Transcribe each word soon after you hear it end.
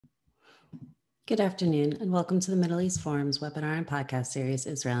Good afternoon, and welcome to the Middle East Forum's webinar and podcast series,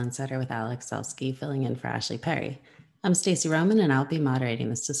 Israel Insider with Alex Selsky, filling in for Ashley Perry. I'm Stacey Roman, and I'll be moderating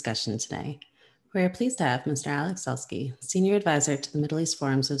this discussion today. We are pleased to have Mr. Alex Selsky, Senior Advisor to the Middle East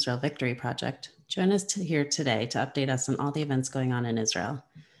Forum's Israel Victory Project, join us here today to update us on all the events going on in Israel.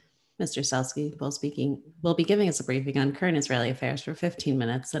 Mr. Selsky will be giving us a briefing on current Israeli affairs for 15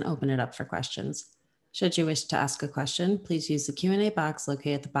 minutes, then open it up for questions. Should you wish to ask a question, please use the Q&A box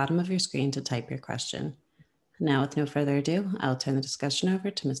located at the bottom of your screen to type your question. Now, with no further ado, I'll turn the discussion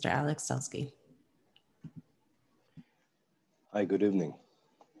over to Mr. Alex Selsky. Hi, good evening.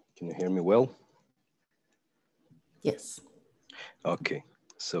 Can you hear me well? Yes. Okay.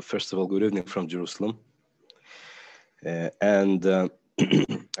 So first of all, good evening from Jerusalem. I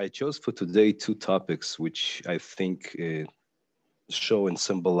chose for today two topics which I think show and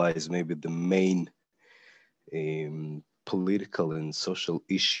symbolize maybe the main political and social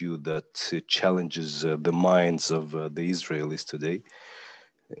issue that challenges the minds of the Israelis today.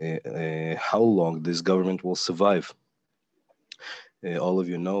 How long this government will survive. All of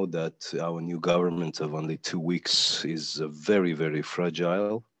you know that our new government of only 2 weeks is very, very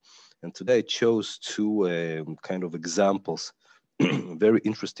fragile. And today I chose two kind of examples, very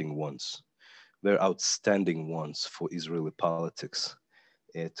interesting ones, very outstanding ones for Israeli politics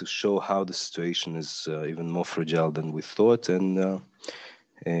to show how the situation is even more fragile than we thought. And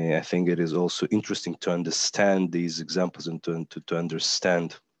I think it is also interesting to understand these examples and to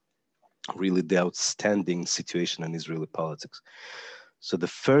understand really the outstanding situation in Israeli politics. So the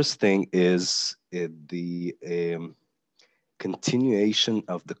first thing is the continuation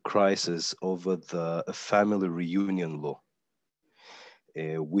of the crisis over the family reunion law,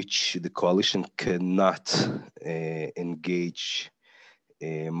 which the coalition cannot engage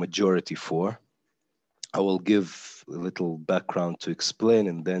a majority for. I will give a little background to explain,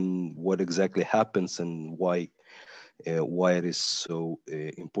 and then what exactly happens and why it is so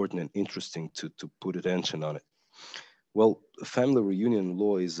important and interesting to put attention on it. Well, family reunion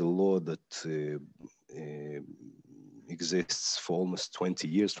law is a law that exists for almost 20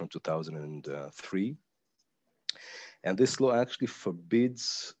 years, from 2003. And this law actually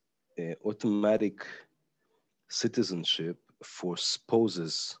forbids automatic citizenship for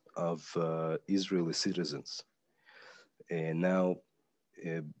spouses of Israeli citizens. And now,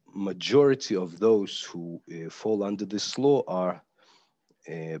 majority of those who fall under this law are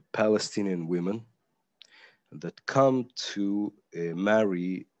Palestinian women that come to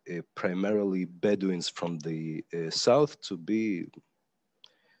marry primarily Bedouins from the south to be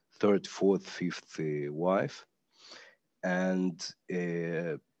third, fourth, fifth wife. And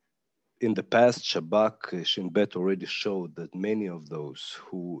in the past, Shabak, Shin Bet already showed that many of those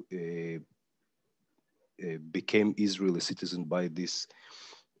who became Israeli citizens by this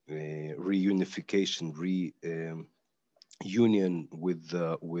reunification, reunion with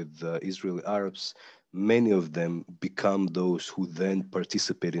Israeli Arabs, many of them become those who then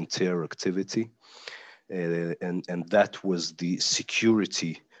participate in terror activity. And that was the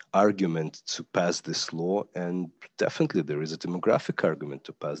security argument to pass this law. And definitely there is a demographic argument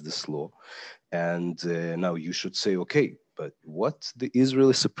to pass this law. And now you should say, okay, but what the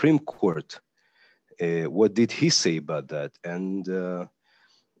Israeli Supreme Court, what did he say about that? And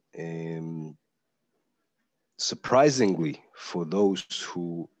surprisingly, for those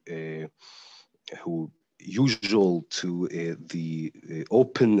who usual to the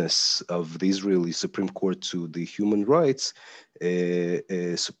openness of the Israeli Supreme Court to the human rights,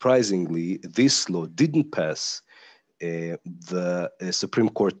 surprisingly, this law didn't pass the Supreme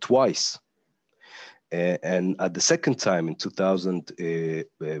Court twice. And at the second time in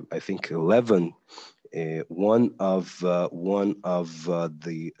 2011, one of the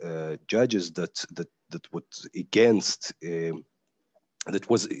judges that was against, that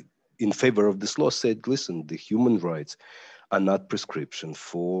was in favor of this law, said, listen, the human rights are not prescription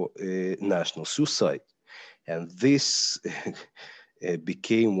for national suicide. And this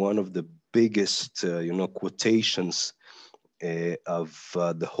became one of the biggest, quotations of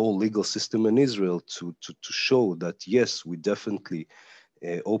the whole legal system in Israel to show that, yes, we definitely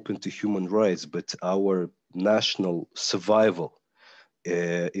open to human rights, but our national survival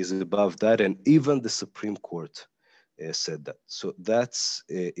is above that. And even the Supreme Court said that. So that's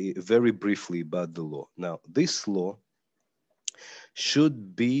very briefly about the law. Now, this law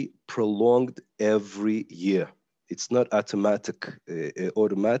should be prolonged every year. It's not automatic.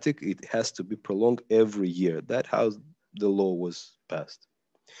 It has to be prolonged every year. That's how the law was passed.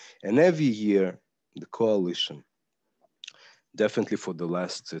 And every year, the coalition, definitely for the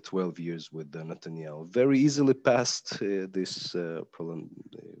last 12 years with Netanyahu, very easily passed this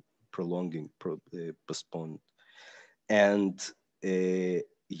postponed. And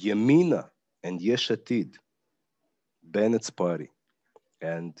Yamina and Yesh Atid, Bennett's party,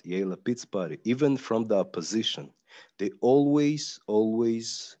 and Yair Lapid's party, even from the opposition, they always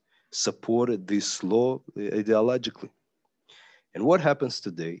supported this law ideologically. And what happens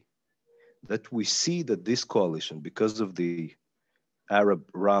today? That we see that this coalition, because of the Arab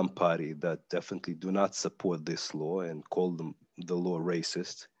Ram party that definitely do not support this law and call them the law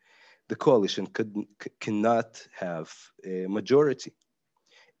racist, the coalition cannot have a majority.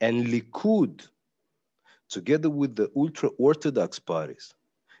 And Likud, together with the ultra-Orthodox parties,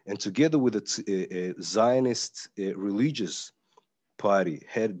 and together with the Zionist religious party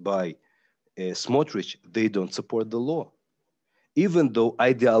headed by Smotrich, they don't support the law. Even though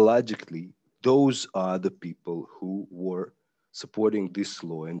ideologically, those are the people who were supporting this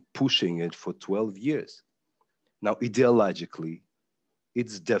law and pushing it for 12 years. Now, ideologically,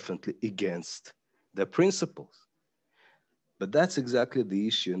 it's definitely against their principles. But that's exactly the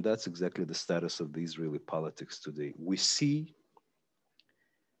issue, and that's exactly the status of the Israeli politics today. We see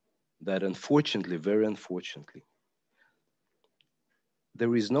that unfortunately, very unfortunately,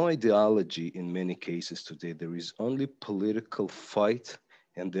 there is no ideology in many cases today. There is only political fight,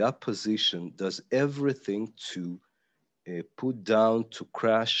 and the opposition does everything to put down, to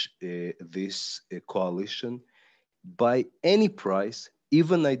crash this coalition by any price,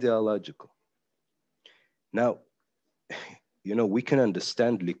 even ideological. Now, we can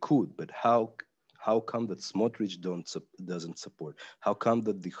understand Likud, but how come that Smotrich doesn't support? How come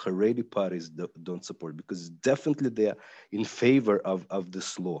that the Haredi parties don't support? Because definitely they are in favor of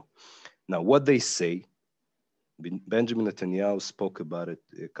this law. Now, what they say, Benjamin Netanyahu spoke about it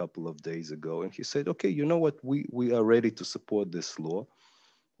a couple of days ago, and he said, okay, you know what? We are ready to support this law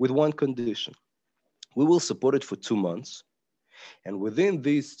with one condition. We will support it for 2 months. And within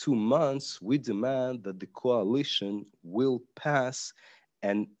these 2 months, we demand that the coalition will pass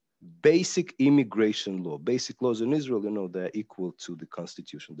an basic immigration law. Basic laws in Israel, they're equal to the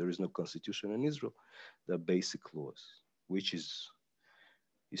constitution. There is no constitution in Israel. They're basic laws, which is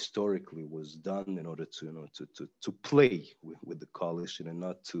historically was done in order to play with the coalition and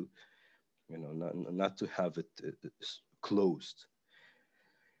not to, not to have it closed.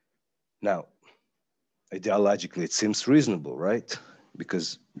 Now, ideologically, it seems reasonable, right?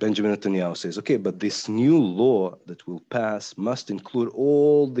 Because Benjamin Netanyahu says, okay, but this new law that will pass must include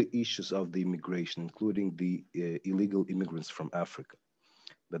all the issues of the immigration, including the illegal immigrants from Africa.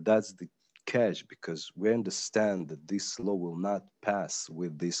 But that's the catch, because we understand that this law will not pass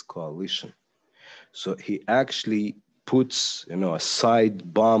with this coalition. So he actually puts, a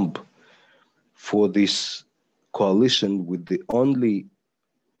side bomb for this coalition with the only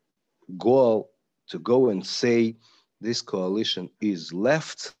goal to go and say this coalition is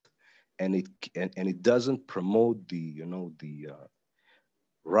left, and it doesn't promote the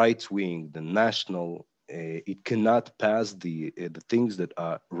right wing, the national. It cannot pass the things that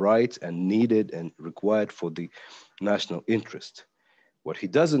are right and needed and required for the national interest. What he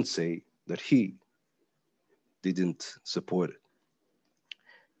doesn't say that he didn't support it.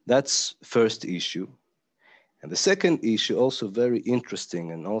 That's first issue. And the second issue, also very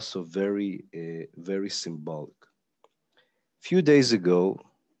interesting and also very, very symbolic. A few days ago,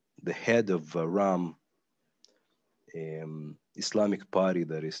 the head of Ram, Islamic party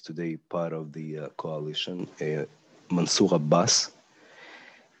that is today part of the coalition, Mansour Abbas,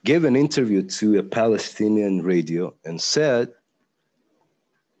 gave an interview to a Palestinian radio and said,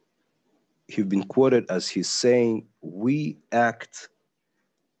 he's been quoted as he's saying, we act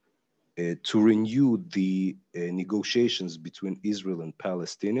to renew the negotiations between Israel and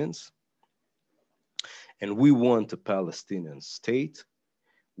Palestinians. And we want a Palestinian state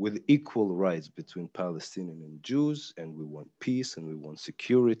with equal rights between Palestinians and Jews, and we want peace and we want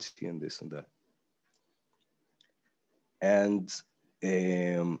security and this and that. And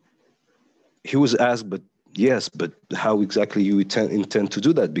he was asked, but how exactly you intend to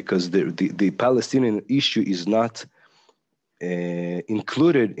do that? Because the Palestinian issue is not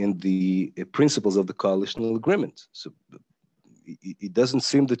included in the principles of the coalitional agreement. So it doesn't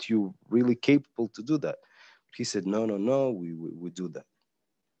seem that you're really capable to do that. He said, no, we do that.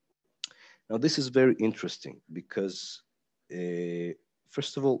 Now, this is very interesting because,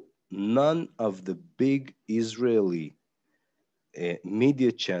 first of all, none of the big Israeli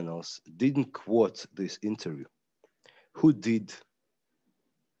media channels didn't quote this interview. Who did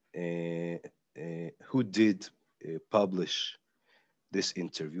publish this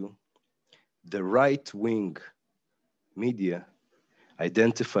interview? The right-wing media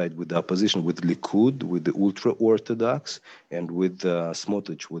identified with the opposition, with Likud, with the ultra-Orthodox, and with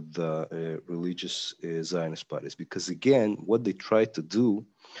Smotrich, with the religious Zionist parties. Because again, what they try to do,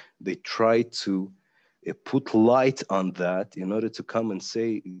 they try to put light on that in order to come and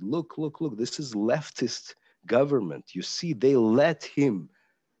say, look, this is leftist government. You see, they let him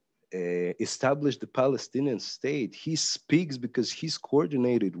establish the Palestinian state. He speaks because he's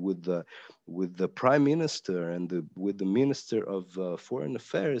coordinated with the prime minister and with the minister of foreign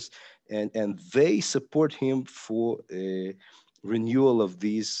affairs, and they support him for a renewal of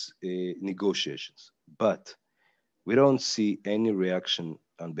these negotiations. But we don't see any reaction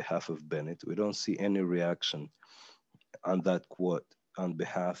on behalf of Bennett. We don't see any reaction on that quote on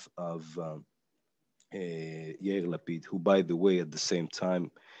behalf of Yair Lapid, who, by the way, at the same time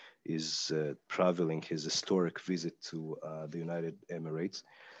is traveling his historic visit to the United Emirates.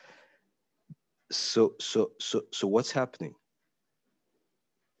 So what's happening?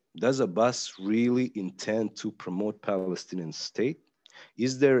 Does Abbas really intend to promote Palestinian state?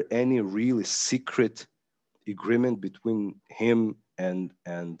 Is there any really secret agreement between him and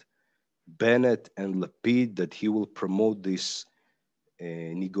Bennett and Lapid that he will promote these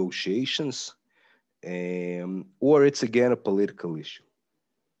negotiations? Or it's again a political issue?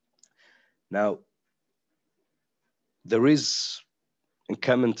 Now, there is a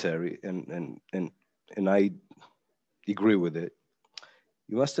commentary, and I agree with it.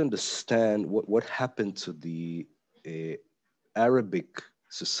 You must understand what happened to the Arabic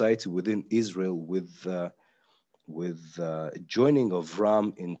society within Israel with joining of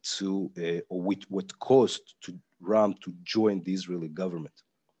Ram into, or what caused to Ram to join the Israeli government.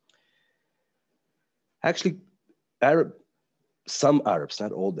 Actually, some Arabs,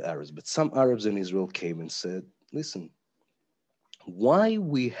 not all the Arabs, but some Arabs in Israel came and said, listen, why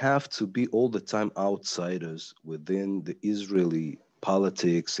we have to be all the time outsiders within the Israeli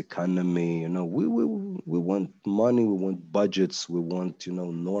politics, economy? We want money, we want budgets, we want,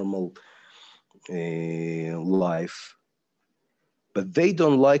 normal life. But they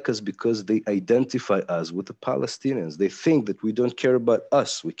don't like us because they identify us with the Palestinians. They think that we don't care about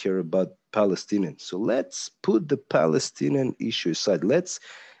us, we care about Palestinians. So let's put the Palestinian issue aside. Let's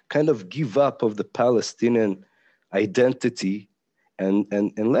kind of give up of the Palestinian identity and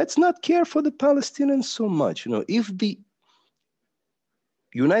let's not care for the Palestinians so much. If the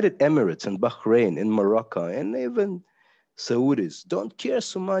United Emirates and Bahrain and Morocco and even Saudis don't care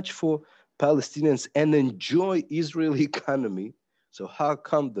so much for Palestinians and enjoy Israeli economy, so how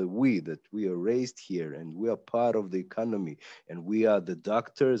come that we are raised here and we are part of the economy and we are the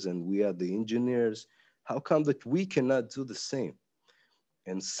doctors and we are the engineers, how come that we cannot do the same?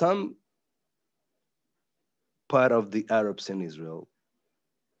 And some part of the Arabs in Israel,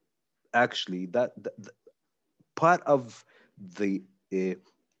 actually, that part of the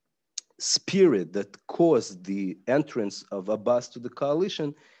spirit that caused the entrance of Abbas to the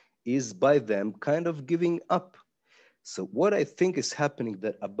coalition is by them kind of giving up. So what I think is happening,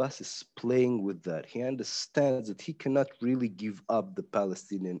 that Abbas is playing with that. He understands that he cannot really give up the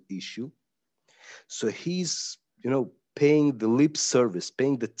Palestinian issue. So he's, paying the lip service,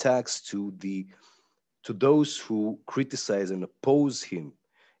 paying the tax to those who criticize and oppose him.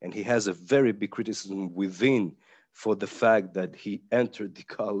 And he has a very big criticism within for the fact that he entered the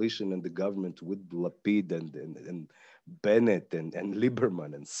coalition and the government with Lapid and Bennett and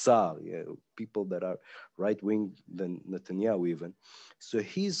Lieberman and Saar, people that are right-wing than Netanyahu even. So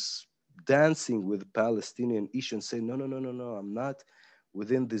he's dancing with the Palestinian issue and saying, no, I'm not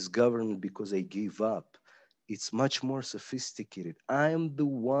within this government because I gave up. It's much more sophisticated. I am the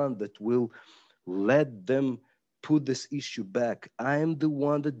one that will let them put this issue back. I am the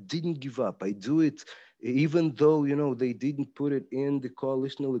one that didn't give up. I do it even though, they didn't put it in the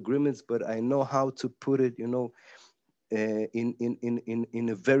coalitional agreements, but I know how to put it, in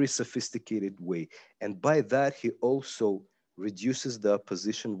a very sophisticated way. And by that, he also reduces the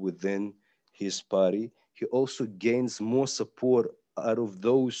opposition within his party. He also gains more support out of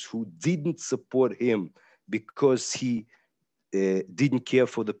those who didn't support him because he didn't care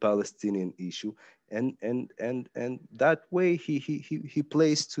for the Palestinian issue. And that way he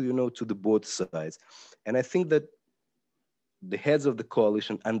plays to the both sides. And I think that the heads of the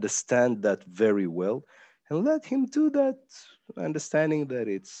coalition understand that very well, and let him do that, understanding that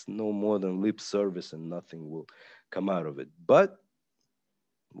it's no more than lip service and nothing will come out of it. But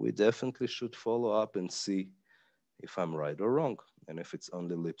we definitely should follow up and see if I'm right or wrong, and if it's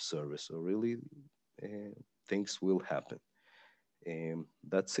only lip service or really things will happen.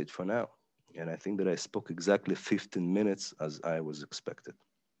 That's it for now. And I think that I spoke exactly 15 minutes as I was expected.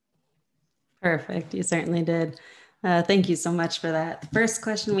 Perfect. You certainly did. Thank you so much for that. The first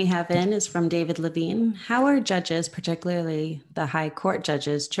question we have in is from David Levine. How are judges, particularly the high court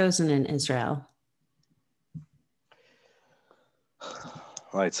judges, chosen in Israel?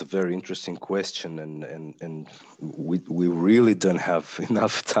 It's a very interesting question, and we really don't have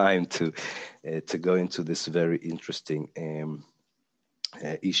enough time to go into this very interesting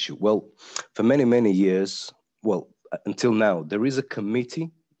issue. Well, for many years, well, until now, there is a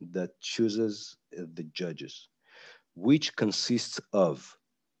committee that chooses the judges, which consists of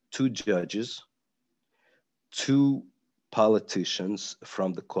 2 judges, 2 politicians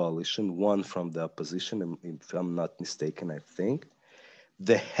from the coalition, 1 from the opposition, if I'm not mistaken, I think,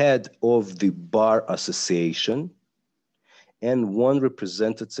 the head of the bar association, and 1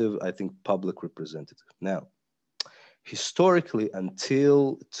 representative, I think public representative. Now, historically,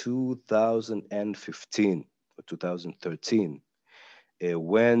 until 2015 or 2013,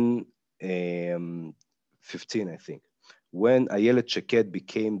 when 15, I think, when Ayelet Shaked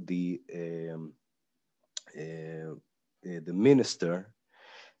became the minister,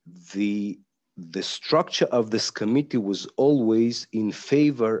 the structure of this committee was always in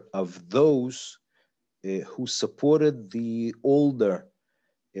favor of those who supported the older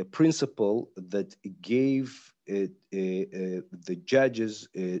principle that gave the judges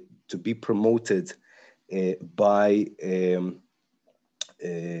to be promoted by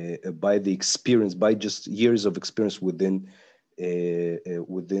the experience, by just years of experience within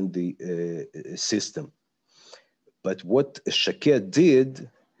the system. But what Shaked did,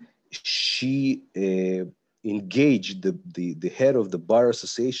 she engaged the head of the bar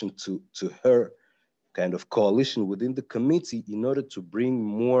association to her kind of coalition within the committee in order to bring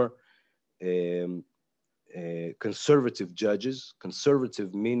more conservative judges,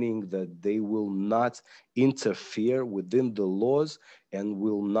 conservative meaning that they will not interfere within the laws and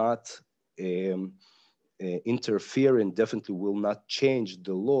will not interfere, and definitely will not change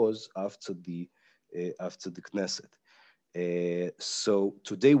the laws after the Knesset. So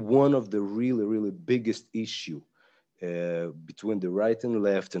today, one of the really biggest issue between the right and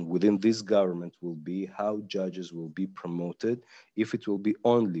left and within this government will be how judges will be promoted, if it will be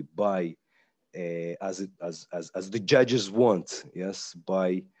only by as the judges want, yes,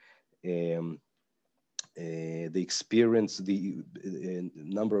 by the experience, the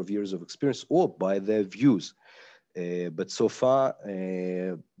number of years of experience, or by their views. But so far,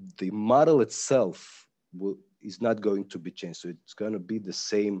 the model itself is not going to be changed. So it's going to be the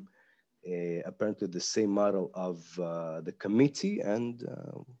same, apparently the same model of the committee and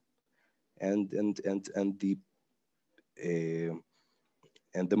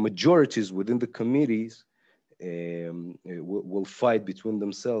the majorities within the committees will fight between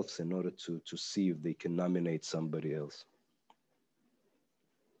themselves in order to see if they can nominate somebody else.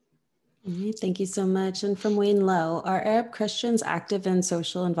 Thank you so much. And from Wayne Lowe, are Arab Christians active in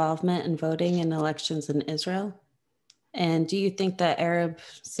social involvement and voting in elections in Israel? And do you think that Arab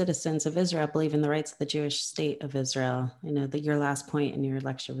citizens of Israel believe in the rights of the Jewish state of Israel? I know that your last point in your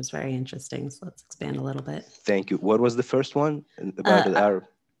lecture was very interesting, so let's expand a little bit. Thank you. What was the first one about the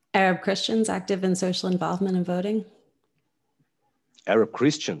Arab Christians active in social involvement and voting? Arab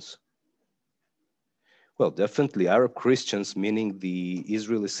Christians? Well, definitely Arab Christians, meaning the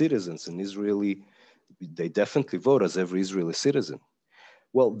Israeli citizens, and they definitely vote as every Israeli citizen.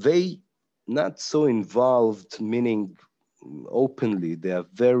 Well, they not so involved, meaning openly. They are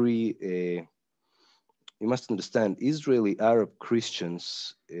very, you must understand, Israeli Arab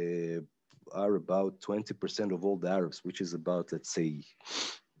Christians are about 20% of all the Arabs, which is about, let's say,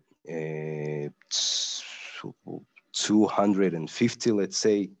 250, let's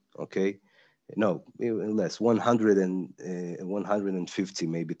say, okay? No, less, 150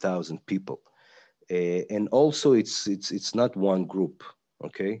 maybe thousand people. And also it's not one group,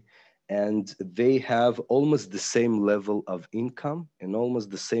 okay? And they have almost the same level of income and almost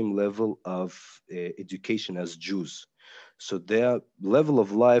the same level of education as Jews. So their level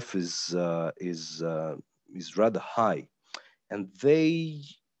of life is rather high, and they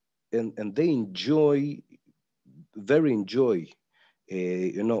enjoy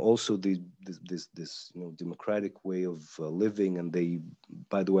also this democratic way of living, and they,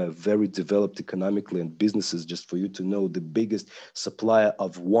 by the way, are very developed economically and businesses. Just for you to know, the biggest supplier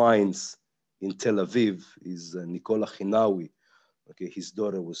of wines in Tel Aviv is Nicola Chinawi. Okay, his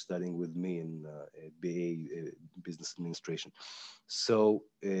daughter was studying with me in BA Business Administration. So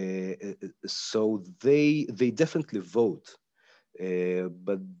they definitely vote.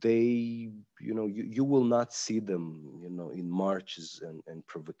 but they, you will not see them, in marches and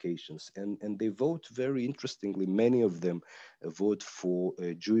provocations. And they vote very interestingly. Many of them vote for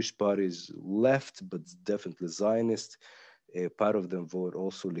Jewish parties, left, but definitely Zionist. Part of them vote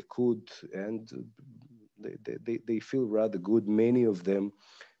also Likud, and they feel rather good. Many of them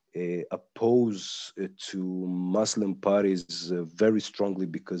oppose to Muslim parties very strongly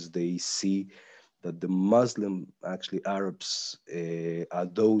because they see that the Muslim, actually Arabs, are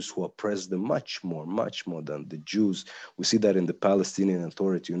those who oppress them much more than the Jews. We see that in the Palestinian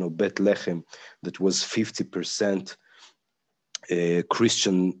Authority, Bethlehem, that was 50%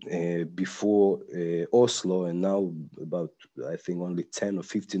 Christian before Oslo, and now about, I think, only 10 or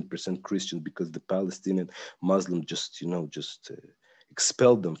 15% Christian, because the Palestinian Muslim just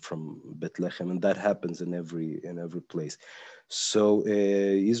expelled them from Bethlehem, and that happens in every place. So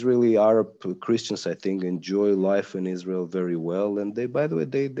Israeli Arab Christians, I think, enjoy life in Israel very well, and they, by the way,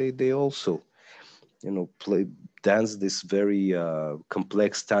 they also play dance this very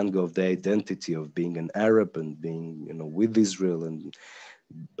complex tango of the identity of being an Arab and being with Israel. And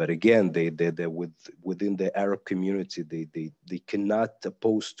but again, they're within the Arab community, they cannot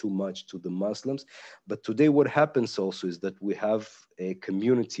oppose too much to the Muslims. But today what happens also is that we have a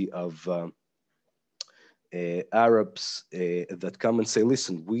community of Arabs that come and say,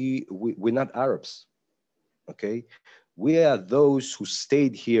 listen, we're not Arabs, okay? We are those who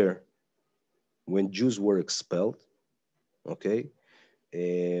stayed here when Jews were expelled, okay?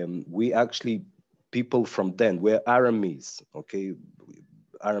 We actually, people from then, we're Aramees, okay?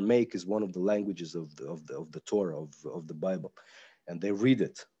 Aramaic is one of the languages of the Torah, of the Bible, and they read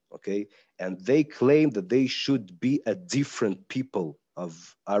it, okay? And they claim that they should be a different people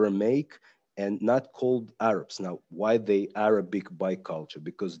of Aramaic and not called Arabs. Now, why they Arabic by culture?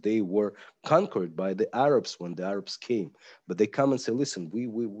 Because they were conquered by the Arabs when the Arabs came. But they come and say, listen,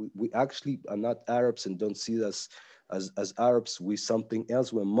 we actually are not Arabs and don't see us as Arabs. We're something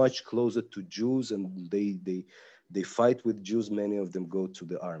else. We're much closer to Jews, and they fight with Jews. Many of them go to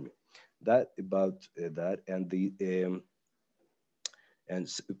the army. That about that. And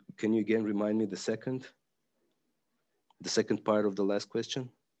can you again remind me the second part of the last question?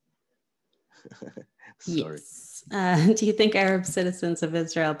 Sorry. Yes. Do you think Arab citizens of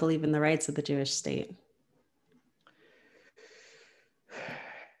Israel believe in the rights of the Jewish state?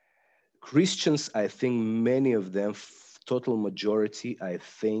 Christians, I think many of them, total majority, I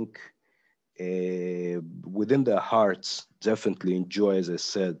think, within their hearts, definitely enjoy, as I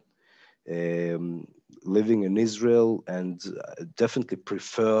said, living in Israel, and definitely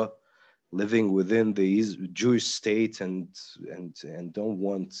prefer living within the Jewish state, and don't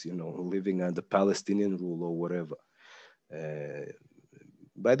want living under Palestinian rule or whatever.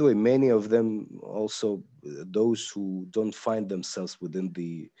 By the way, many of them also, those who don't find themselves within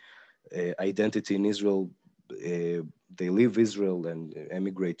the identity in Israel, they leave Israel and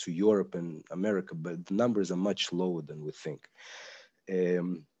emigrate to Europe and America, but the numbers are much lower than we think.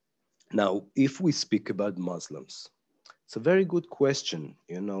 Now, if we speak about Muslims, it's a very good question,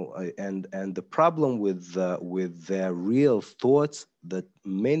 and the problem with their real thoughts, that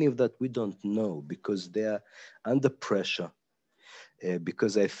many of that we don't know because they're under pressure.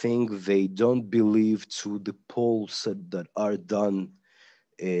 Because I think they don't believe to the polls that are done,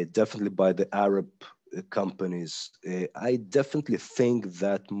 definitely by the Arab companies. I definitely think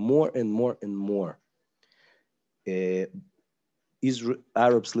that more and more and more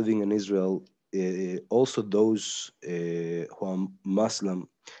Arabs living in Israel, also those who are Muslim,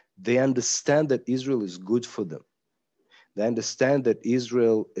 they understand that Israel is good for them. They understand that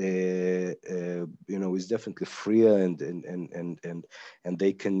Israel, is definitely freer, and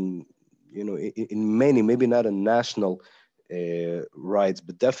they can, in many, maybe not a national rights,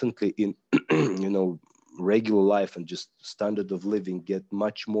 but definitely in, regular life and just standard of living, get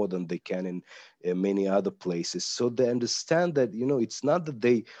much more than they can in many other places. So they understand that, it's not that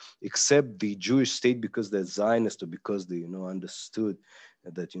they accept the Jewish state because they're Zionist or because they, understood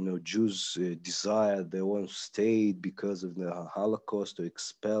that, Jews desire their own state because of the Holocaust or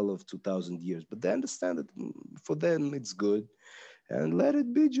expel of 2,000 years. But they understand that for them it's good, and let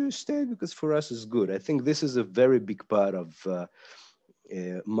it be Jewish state because for us it's good. I think this is a very big part of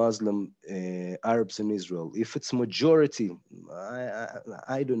Muslim Arabs in Israel. If it's majority,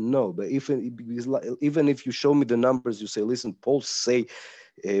 I don't know. But even if you show me the numbers, you say, listen, polls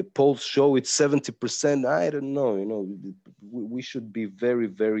show it's 70%. I don't know. We should be very,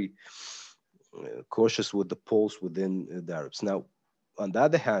 very cautious with the polls within the Arabs. Now, on the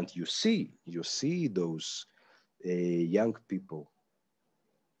other hand, you see those young people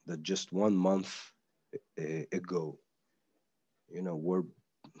that just 1 month ago were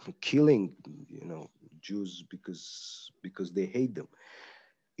killing, Jews because they hate them.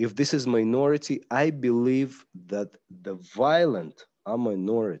 If this is minority, I believe that the violent are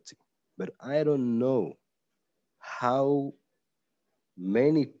minority, but I don't know how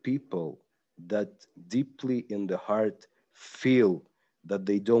many people that deeply in the heart feel that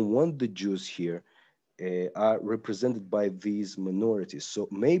they don't want the Jews here are represented by these minorities. So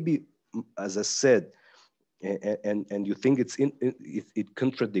maybe, as I said, and you think it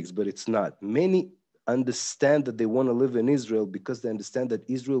contradicts, but it's not. Many understand that they want to live in Israel because they understand that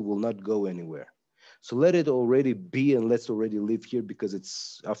Israel will not go anywhere. So let it already be, and let's already live here because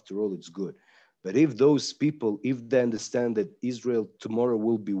it's, after all, it's good. But if those people, if they understand that Israel tomorrow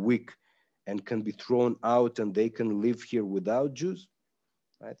will be weak and can be thrown out and they can live here without Jews,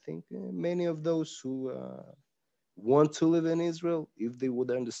 I think many of those who want to live in Israel, if they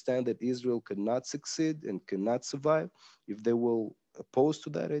would understand that Israel cannot succeed and cannot survive, if they will oppose to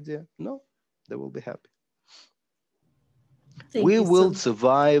that idea, no, they will be happy. Thank We you will so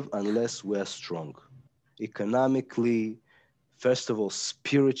survive unless we're strong, economically, first of all,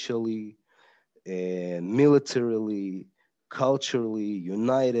 spiritually, and militarily, culturally,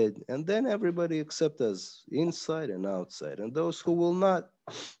 united, and then everybody accept us inside and outside. And those who will not,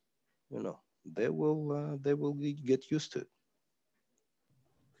 they will get used to it.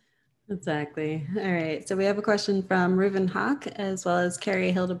 Exactly. All right. So we have a question from Reuven Hawk as well as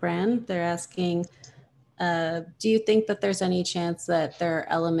Carrie Hildebrand. They're asking, do you think that there's any chance that there are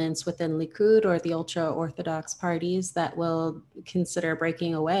elements within Likud or the ultra-Orthodox parties that will consider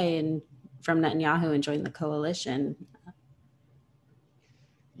breaking away from Netanyahu and join the coalition?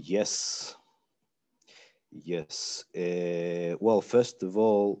 Yes, yes. Well, first of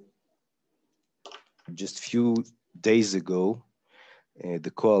all, just few days ago,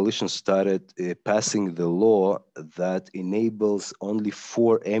 the coalition started passing the law that enables only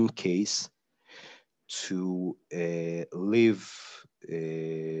four MKs to leave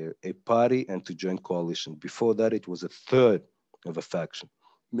a party and to join coalition. Before that, it was a third of a faction,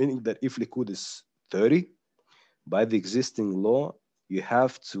 meaning that if Likud is 30, by the existing law, you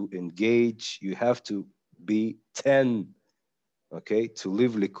have to engage, you have to be 10, okay, to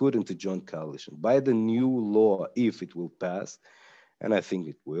leave Likud and to join coalition. By the new law, if it will pass, and I think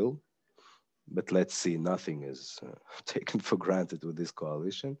it will, but let's see, nothing is taken for granted with this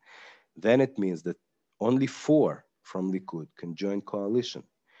coalition, then it means that only four from Likud can join coalition.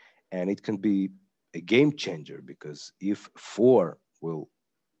 And it can be a game changer because if four will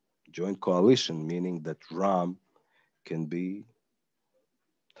join coalition, meaning that Ram can be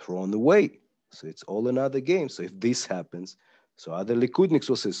thrown away. So it's all another game. So if this happens, so other Likudniks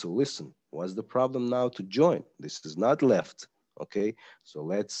will say, so listen, what's the problem now to join? This is not left. Okay, so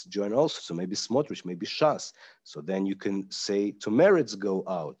let's join also. So maybe Smotrich, maybe Shas. So then you can say to Meretz go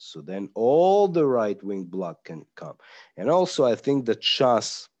out. So then all the right wing bloc can come. And also, I think that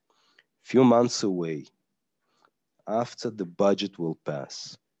Shas, few months away, after the budget will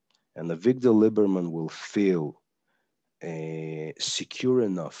pass, and Avigdor Lieberman will feel secure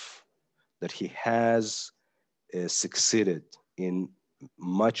enough that he has succeeded in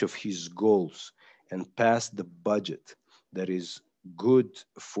much of his goals and passed the budget that is good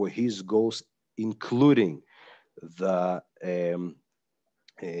for his goals, including the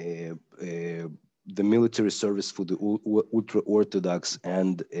the military service for the ultra orthodox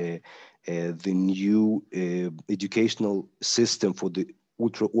and the new educational system for the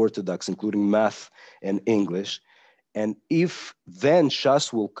ultra orthodox, including math and English. And if then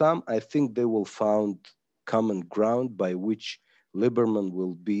Shas will come, I think they will find common ground by which Lieberman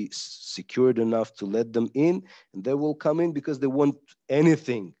will be secured enough to let them in, and they will come in because they want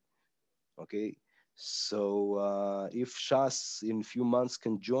anything. Okay, so if Shas in a few months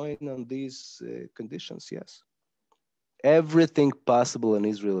can join on these conditions, yes. Everything possible in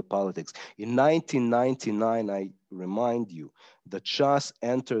Israeli politics. In 1999, I remind you that Shas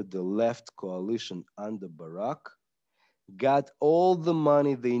entered the left coalition under Barak, got all the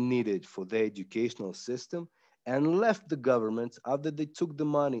money they needed for their educational system, and left the government after they took the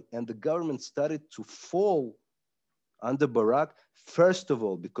money, and the government started to fall under Barak, first of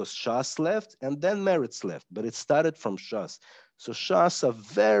all, because Shas left and then Meretz left, but it started from Shas. So Shas are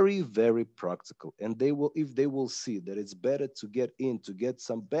very, very practical, and they will, if they will see that it's better to get in, to get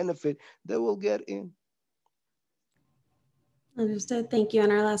some benefit, they will get in. Understood. Thank you.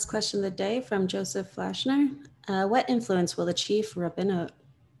 And our last question of the day from Joseph Flashner. What influence will the chief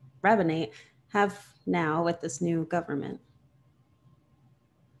rabbinate have now with this new government?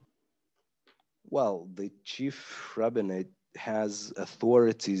 Well, the chief rabbinate has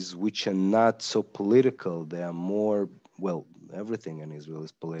authorities which are not so political. They are more well, everything in Israel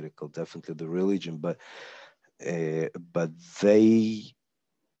is political, definitely the religion, but they,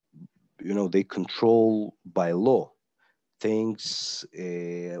 they control by law things,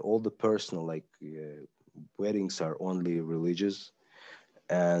 all the personal, like weddings are only religious,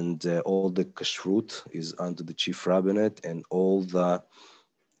 and all the kashrut is under the chief rabbinate, and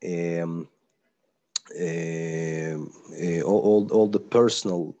um, all the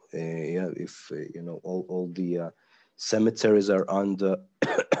personal, yeah, if all the cemeteries are under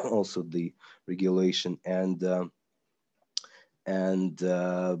also the regulation, and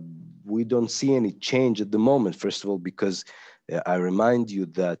we don't see any change at the moment. First of all, because I remind you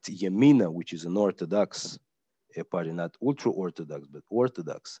that Yamina, which is an Orthodox party, not ultra Orthodox, but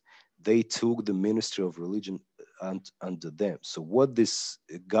Orthodox, they took the Ministry of Religion under them. So what this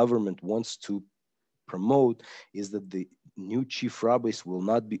government wants to promote is that the new chief rabbis will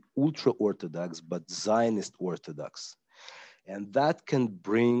not be ultra Orthodox, but Zionist Orthodox. And that can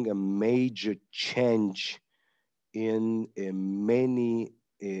bring a major change in many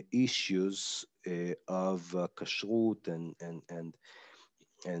issues of kashrut and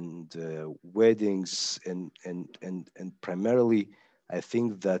weddings, and primarily, I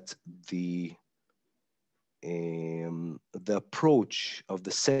think that the approach of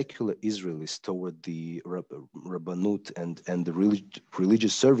the secular Israelis toward the rabbanut and the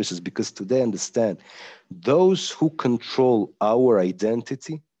religious services, because today understand those who control our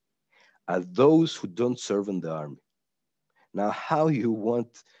identity are those who don't serve in the army. Now, how do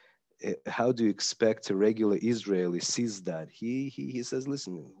you expect a regular Israeli sees that? He says,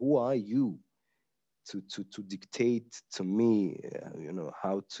 listen, who are you to dictate to me, uh,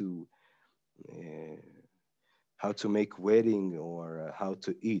 how to make wedding or how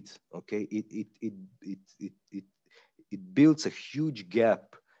to eat? Okay, it builds a huge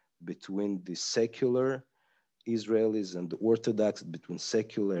gap between the secular Israelis and the Orthodox, between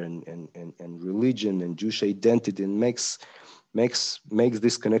secular and religion and Jewish identity, and makes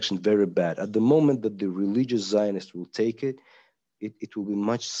this connection very bad. At the moment that the religious Zionists will take it will be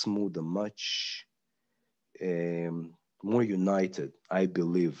much smoother, much more united, I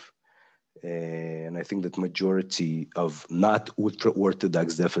believe. And I think that majority of not ultra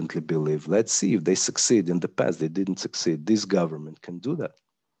Orthodox definitely believe. Let's see if they succeed. In the past, they didn't succeed. This government can do that.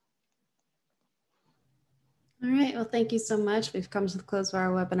 All right. Well, thank you so much. We've come to the close of our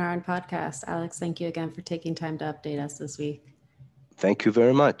webinar and podcast. Alex, thank you again for taking time to update us this week. Thank you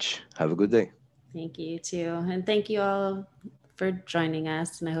very much. Have a good day. Thank you too. And thank you all for joining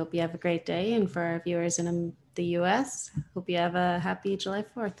us. And I hope you have a great day. And for our viewers in the US, hope you have a happy July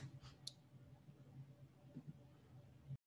 4th.